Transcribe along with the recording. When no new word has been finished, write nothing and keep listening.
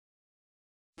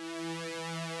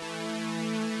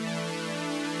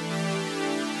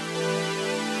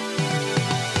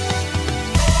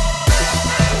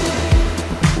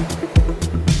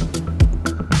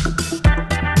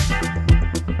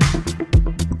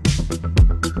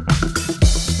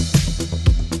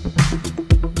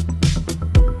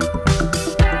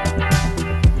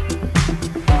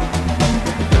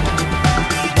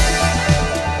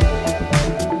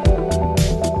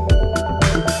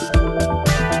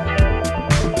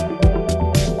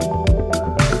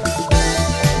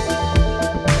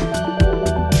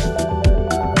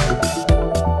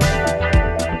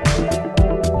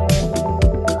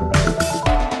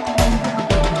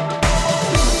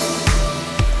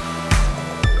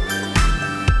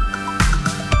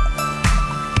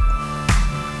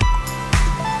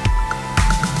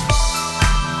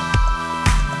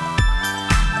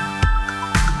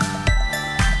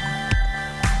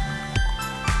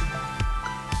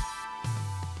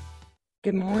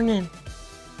Good morning.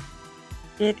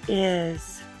 It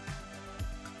is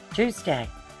Tuesday,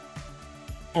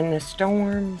 and the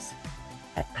storms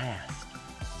have passed.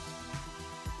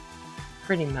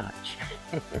 Pretty much.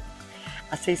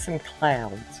 I see some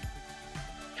clouds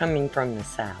coming from the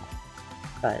south,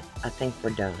 but I think we're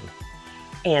done.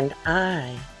 And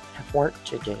I have work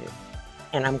to do,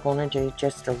 and I'm going to do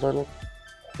just a little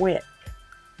quick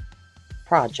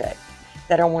project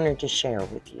that I wanted to share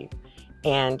with you.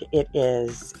 And it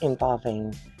is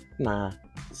involving my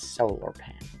solar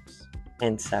panels.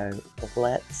 And so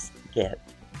let's get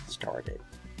started.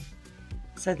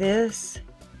 So this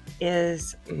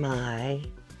is my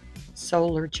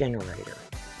solar generator.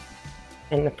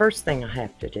 And the first thing I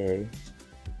have to do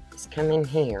is come in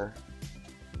here.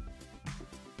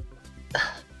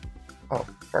 Oh,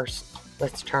 first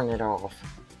let's turn it off.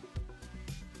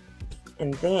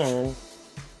 And then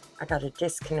I got to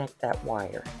disconnect that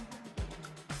wire.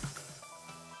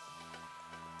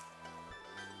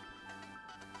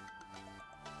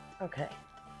 Okay,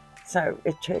 so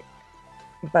it took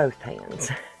both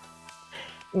hands.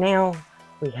 Now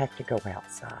we have to go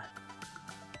outside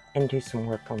and do some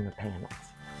work on the panels.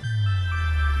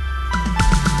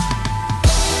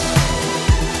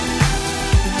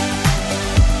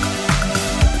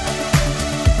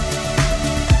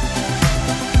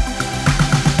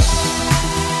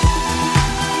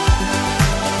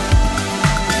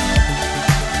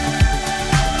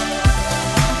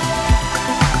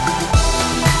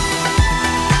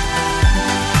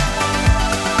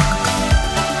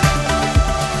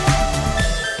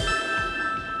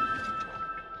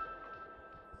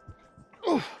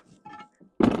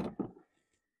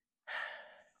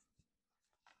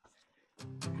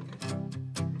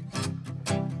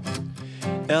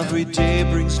 Every day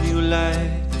brings new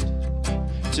light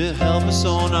to help us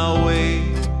on our way.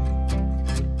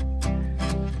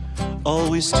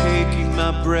 Always taking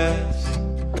my breath,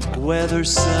 whether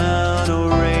sun or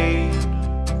rain.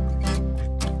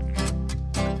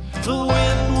 The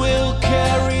wind will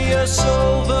carry us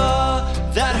over,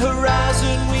 that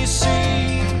horizon we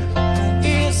see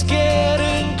is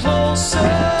getting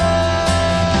closer.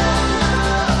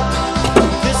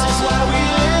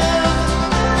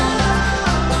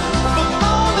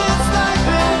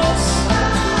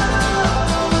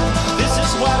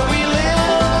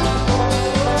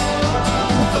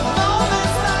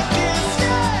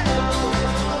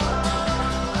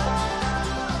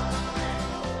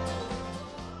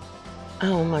 I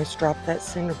almost dropped that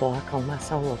cinder block on my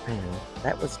solar panel.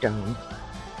 That was dumb.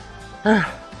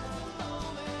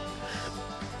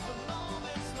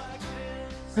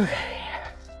 Okay.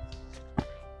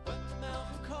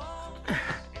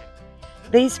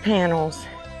 These panels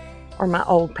are my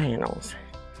old panels,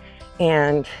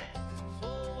 and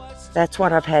that's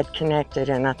what I've had connected,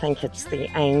 and I think it's the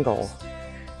angle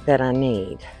that I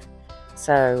need.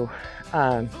 So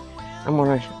I'm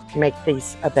going to make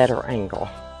these a better angle.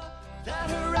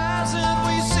 That horizon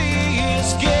we see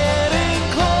is getting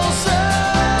closer.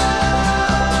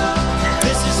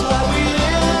 This is why we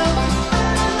live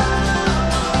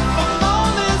for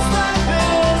moments like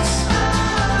this.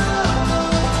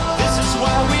 This is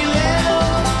why we live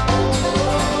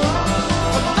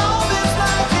for moments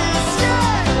like this,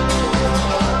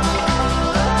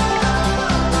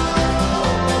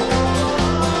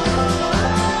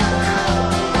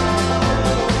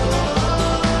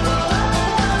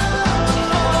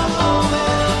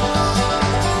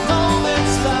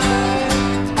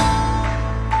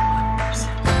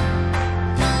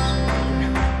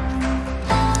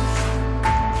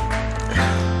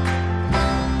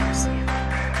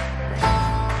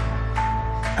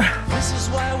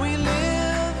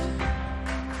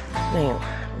 Now,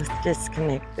 let's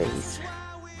disconnect these.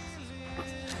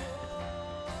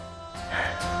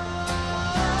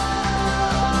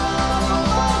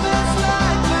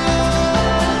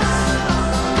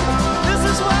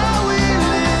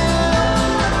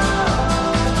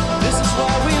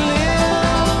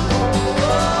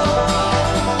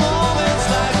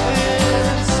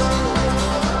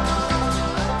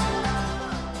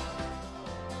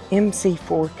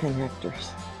 MC4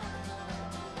 connectors.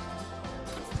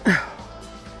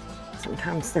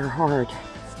 Sometimes they're hard,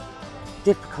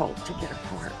 difficult to get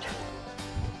apart.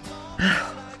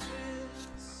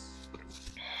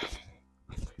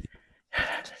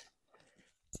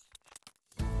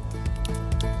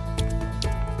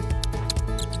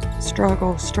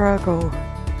 Struggle, struggle.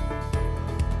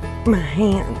 My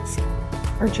hands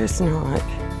are just not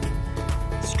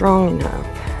strong enough.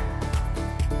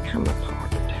 Come apart.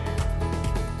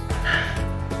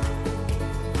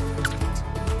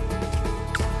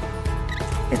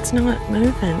 It's not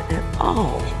moving at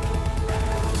all.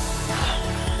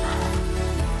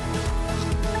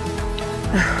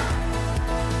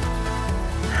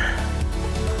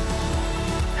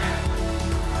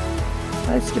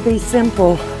 Supposed to be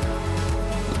simple.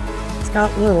 It's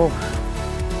got little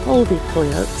holdy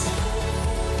clips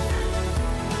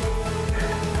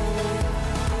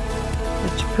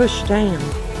that you push down,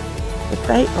 but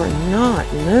they are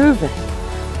not moving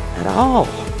at all.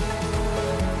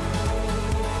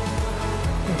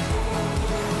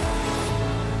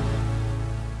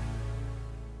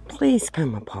 Please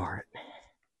come apart.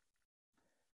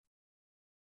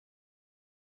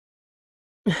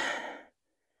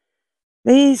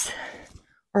 These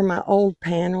are my old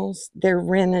panels. They're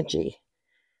Renogy.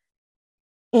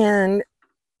 And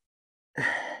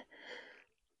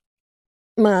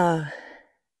my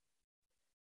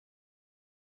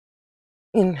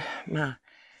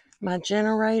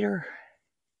generator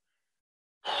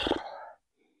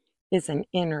is an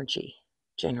energy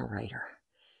generator.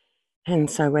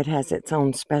 And so it has its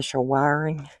own special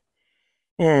wiring.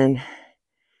 And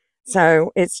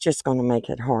so it's just going to make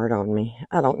it hard on me.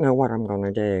 I don't know what I'm going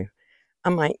to do. I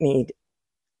might need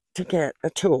to get a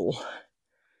tool.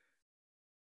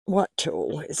 What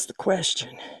tool is the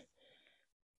question?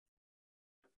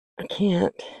 I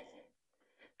can't.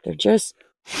 They're just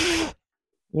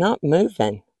not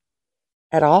moving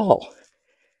at all.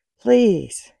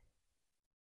 Please,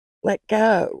 let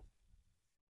go.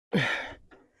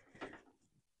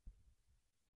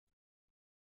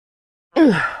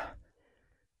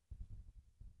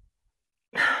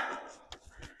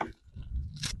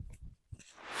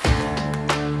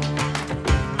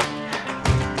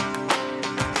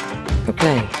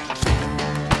 Okay,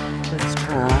 let's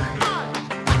try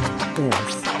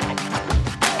this.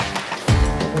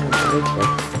 I'm gonna break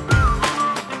it.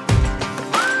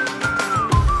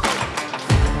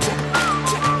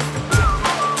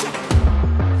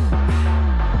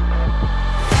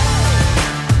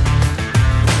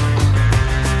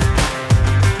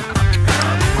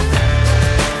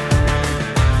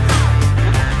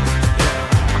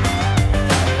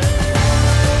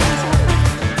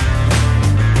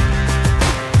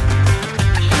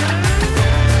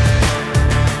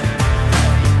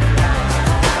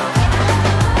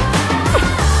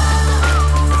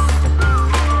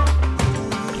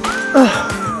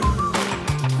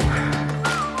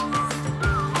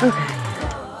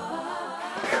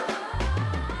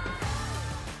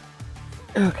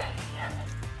 Okay,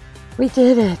 we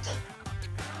did it.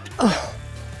 Oh,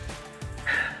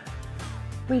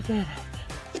 we did it.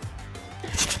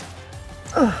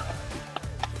 Oh.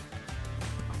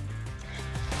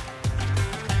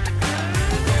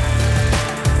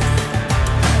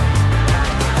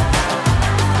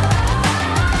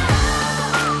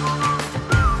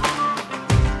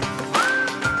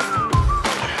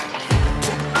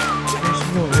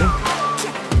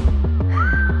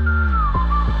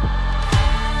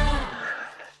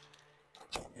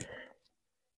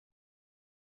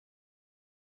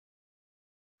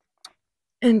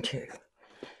 And 2.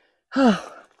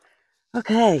 Oh,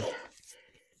 okay.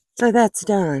 So that's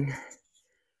done.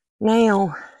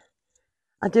 Now,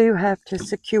 I do have to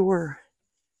secure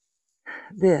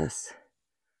this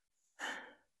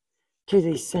to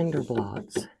these cinder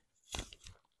blocks.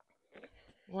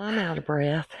 Well, I'm out of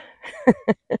breath.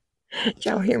 Did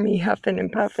y'all hear me huffing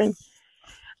and puffing?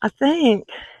 I think,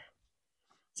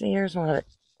 see, here's what,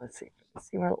 let's see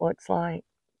what it looks like.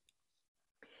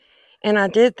 And I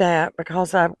did that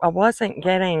because I wasn't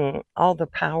getting all the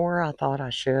power I thought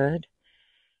I should.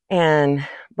 And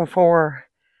before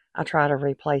I try to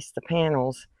replace the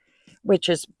panels, which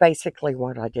is basically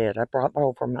what I did, I brought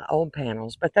over my old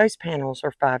panels, but those panels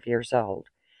are 5 years old.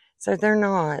 So they're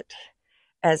not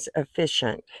as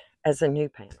efficient as a new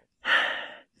panel.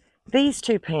 These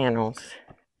 2 panels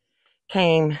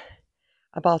came,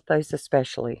 I bought those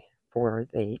especially for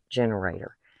the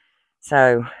generator.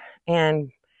 So,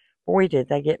 and boy did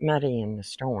they get muddy in the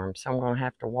storm, so I'm going to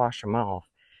have to wash them off.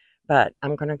 But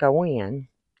I'm going to go in,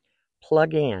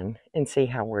 plug in, and see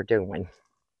how we're doing.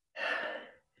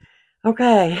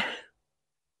 Okay,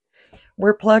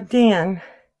 we're plugged in,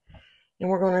 and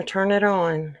we're going to turn it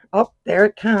on. Oh, there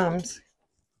it comes.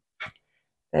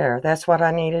 There, that's what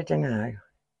I needed to know.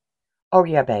 Oh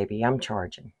yeah, baby, I'm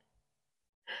charging.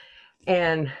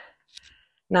 And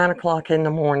 9 o'clock in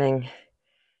the morning,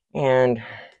 and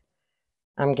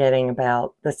I'm getting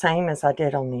about the same as I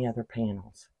did on the other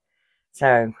panels.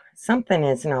 So something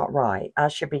is not right. I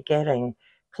should be getting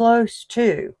close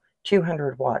to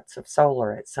 200 watts of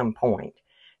solar at some point.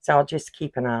 So I'll just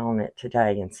keep an eye on it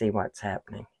today and see what's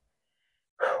happening.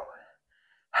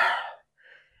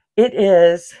 It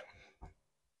is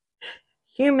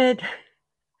humid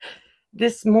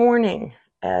this morning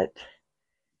at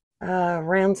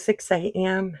around 6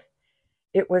 a.m.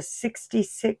 It was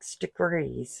 66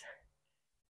 degrees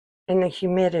and the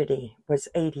humidity was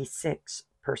 86%.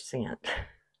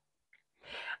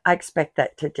 I expect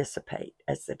that to dissipate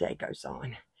as the day goes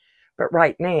on. But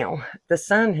right now, the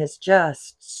sun has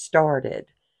just started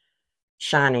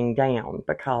shining down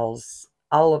because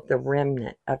all of the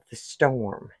remnant of the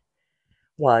storm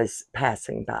was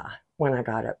passing by when I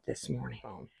got up this morning.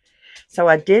 So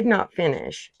I did not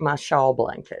finish my shawl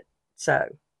blanket.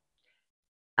 So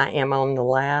I am on the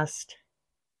last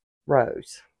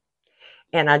rows.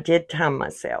 And I did time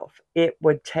myself. It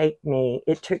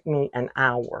took me an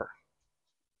hour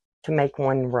to make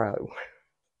one row.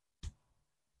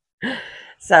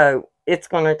 So it's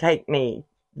going to take me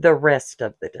the rest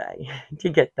of the day to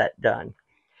get that done.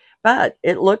 But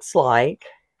it looks like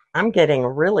I'm getting a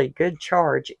really good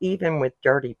charge even with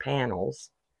dirty panels.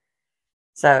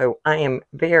 So I am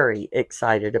very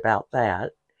excited about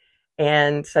that.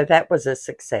 And so that was a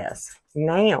success.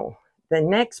 Now, the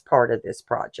next part of this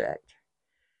project,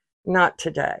 not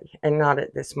today and not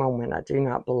at this moment, I do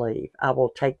not believe. I will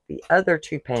take the other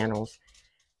two panels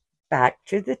back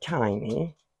to the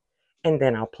tiny and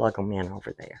then I'll plug them in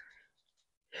over there.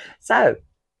 So,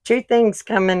 two things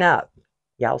coming up.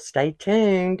 Y'all stay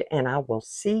tuned and I will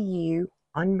see you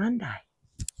on Monday.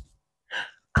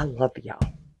 I love y'all.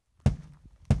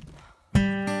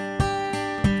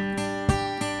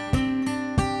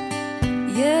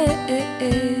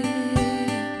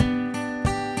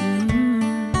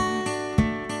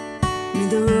 May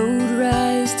the road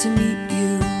rise to meet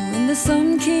you and the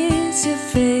sun kiss your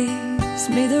face.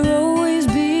 May there always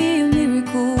be a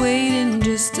miracle waiting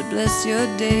just to bless your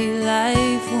day.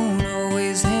 Life won't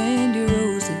always hand you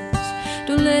roses.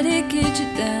 Don't let it get you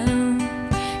down.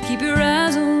 Keep your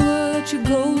eyes on what your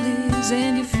goal is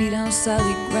and your feet on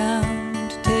solid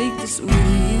ground. Take this with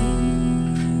you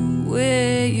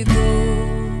where you go.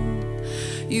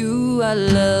 You are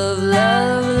love,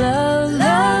 love, love,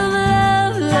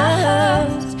 love, love,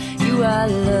 love. You are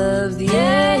love,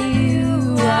 yeah,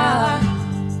 you are.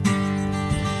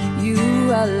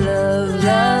 You are love,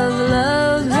 love,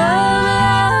 love,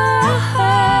 love,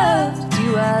 love.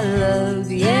 You are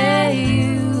love, yeah,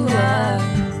 you are.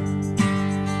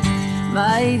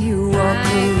 Might you walk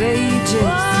courageously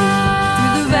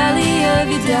through the valley of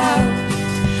your doubt.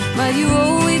 Might you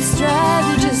always strive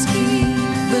to just keep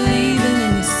believing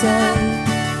in yourself.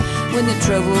 When the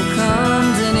trouble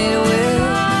comes, and it will,